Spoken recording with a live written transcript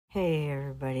Hey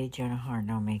everybody, Jonah Hart,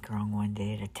 no make wrong one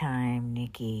day at a time.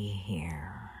 Nikki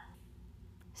here.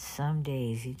 Some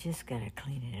days you just gotta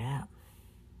clean it up.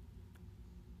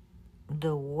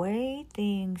 The way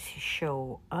things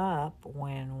show up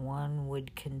when one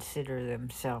would consider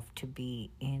themselves to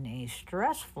be in a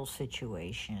stressful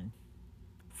situation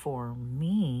for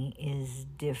me is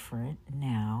different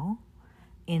now,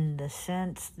 in the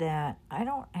sense that I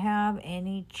don't have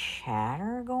any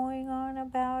chatter going on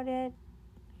about it.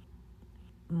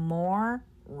 More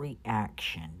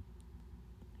reaction.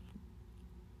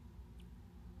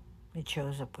 It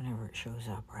shows up whenever it shows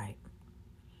up, right?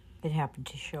 It happened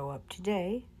to show up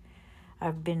today.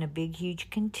 I've been a big, huge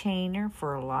container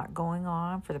for a lot going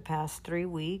on for the past 3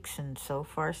 weeks, and so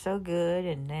far so good.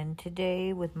 And then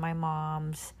today with my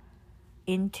mom's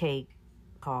intake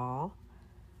call,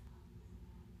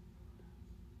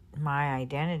 my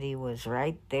identity was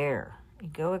right there.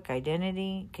 Egoic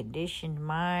identity, conditioned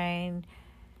mind.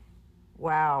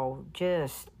 Wow,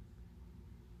 just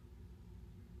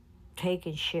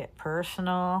taking shit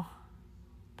personal.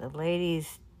 The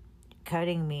lady's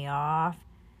cutting me off.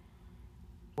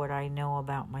 What I know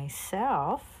about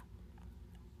myself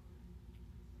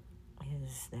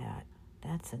is that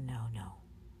that's a no-no.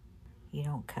 You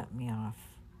don't cut me off.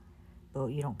 Well,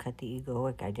 you don't cut the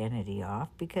egoic identity off,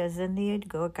 because then the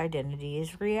egoic identity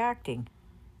is reacting.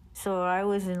 So I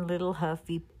was in little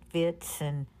huffy fits,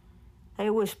 and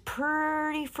it was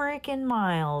pretty freaking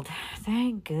mild.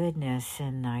 Thank goodness.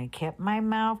 And I kept my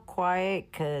mouth quiet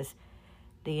because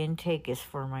the intake is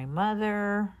for my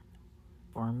mother,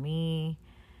 for me.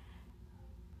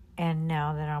 And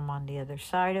now that I'm on the other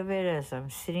side of it, as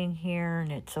I'm sitting here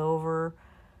and it's over,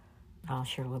 I'll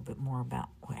share a little bit more about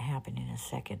what happened in a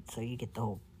second so you get the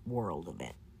whole world of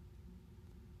it.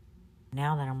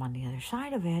 Now that I'm on the other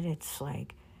side of it, it's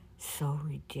like so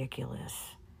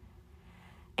ridiculous.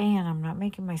 And I'm not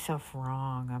making myself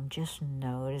wrong. I'm just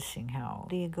noticing how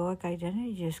the egoic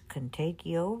identity just can take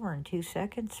you over in 2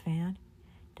 seconds, man.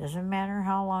 Doesn't matter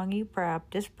how long you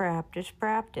practice.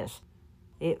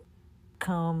 It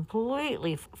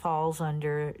completely falls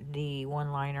under the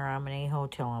one-liner, I'm an a-hole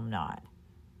till I'm not.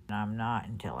 I'm not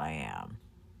until I am.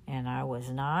 And I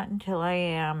was not until I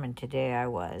am, and today I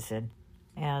was. And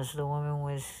as the woman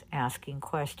was asking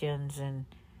questions and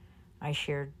I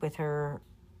shared with her,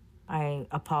 I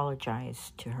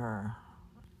apologized to her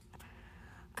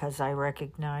because I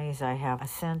recognize I have a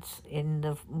sense in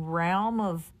the realm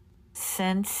of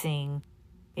sensing.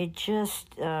 It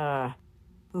just, that's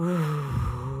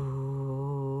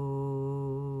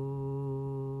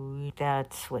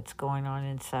what's going on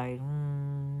inside.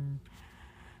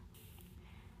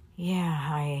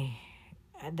 Yeah,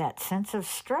 that sense of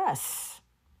stress.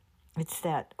 It's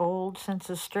that old sense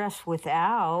of stress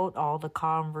without all the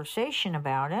conversation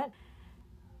about it.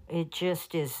 It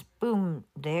just is, boom,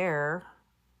 there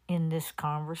in this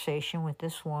conversation with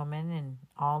this woman, and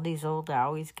all these old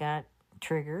owies got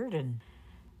triggered, and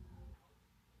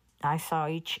I saw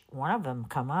each one of them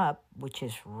come up, which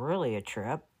is really a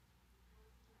trip.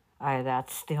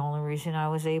 That's the only reason I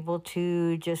was able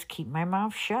to just keep my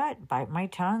mouth shut, bite my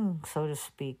tongue, so to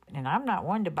speak. And I'm not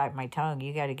one to bite my tongue.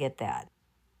 You got to get that.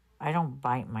 I don't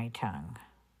bite my tongue.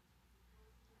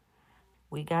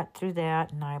 We got through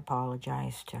that, and I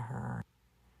apologized to her.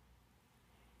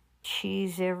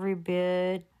 She's every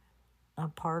bit a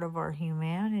part of our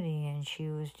humanity, and she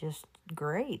was just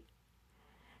great.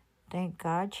 Thank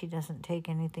God she doesn't take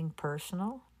anything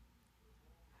personal.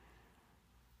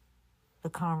 The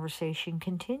conversation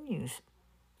continues,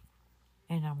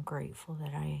 and I'm grateful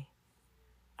that I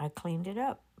cleaned it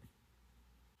up.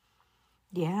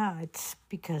 Yeah, it's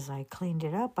because I cleaned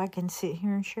it up. I can sit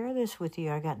here and share this with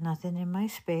you. I got nothing in my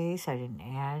space. I didn't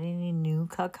add any new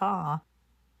caca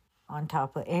on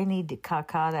top of any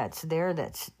caca that's there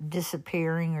that's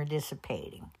disappearing or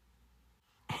dissipating.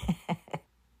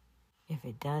 If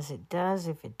it does, it does.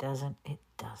 If it doesn't, it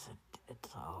doesn't.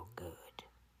 It's all good.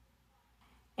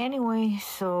 Anyway,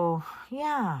 so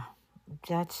yeah,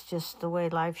 that's just the way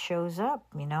life shows up,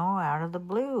 out of the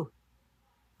blue.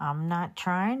 I'm not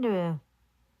trying to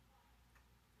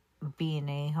be an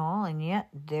a-hole, and yet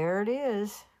there it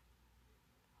is.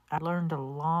 I learned a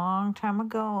long time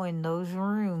ago in those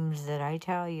rooms that I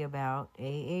tell you about,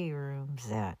 AA rooms,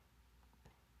 that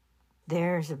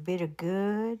there's a bit of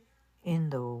good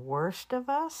in the worst of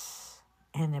us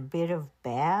and a bit of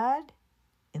bad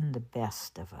in the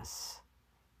best of us.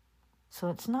 So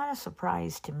it's not a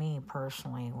surprise to me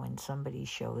personally when somebody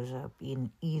shows up in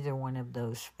either one of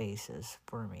those spaces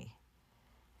for me.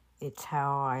 It's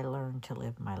how I learned to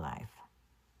live my life.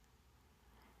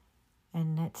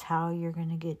 And that's how you're going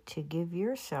to get to give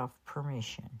yourself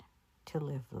permission to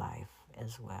live life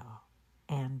as well,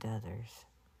 and others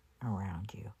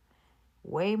around you.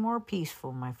 Way more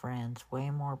peaceful, my friends, way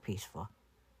more peaceful.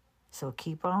 So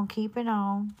keep on keeping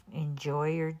on. Enjoy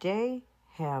your day.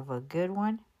 Have a good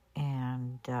one.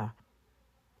 And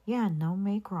no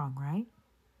make wrong, right?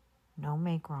 No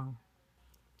make wrong.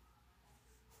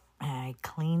 I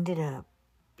cleaned it up.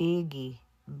 Biggie,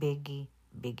 biggie,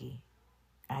 biggie.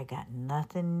 I got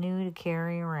nothing new to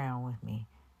carry around with me.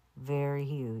 Very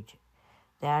huge.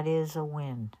 That is a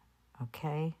win,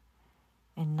 okay?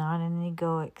 And not in an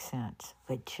egoic sense,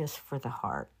 but just for the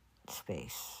heart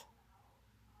space.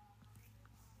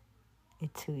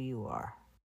 It's who you are.